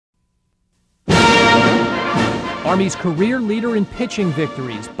Army's career leader in pitching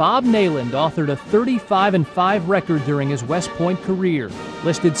victories, Bob Neyland authored a 35-5 record during his West Point career.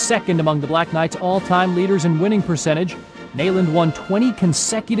 Listed second among the Black Knights' all-time leaders in winning percentage, Neyland won 20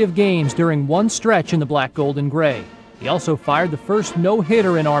 consecutive games during one stretch in the black, gold, and gray. He also fired the first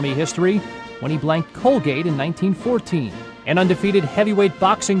no-hitter in Army history when he blanked Colgate in 1914. An undefeated heavyweight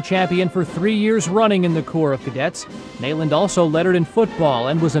boxing champion for 3 years running in the Corps of Cadets, Neyland also lettered in football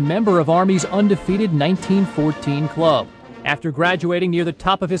and was a member of Army's undefeated 1914 club. After graduating near the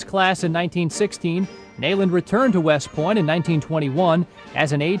top of his class in 1916, Neyland returned to West Point in 1921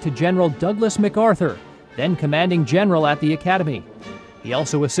 as an aide to General Douglas MacArthur, then commanding general at the academy. He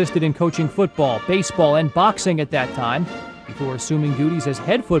also assisted in coaching football, baseball, and boxing at that time, before assuming duties as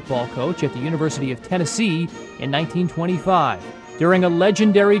head football coach at the University of Tennessee in 1925. During a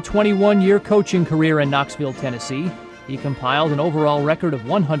legendary 21-year coaching career in Knoxville, Tennessee, he compiled an overall record of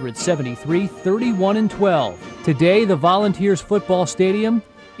 173, 31, and 12. Today, the Volunteers football stadium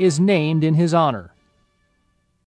is named in his honor.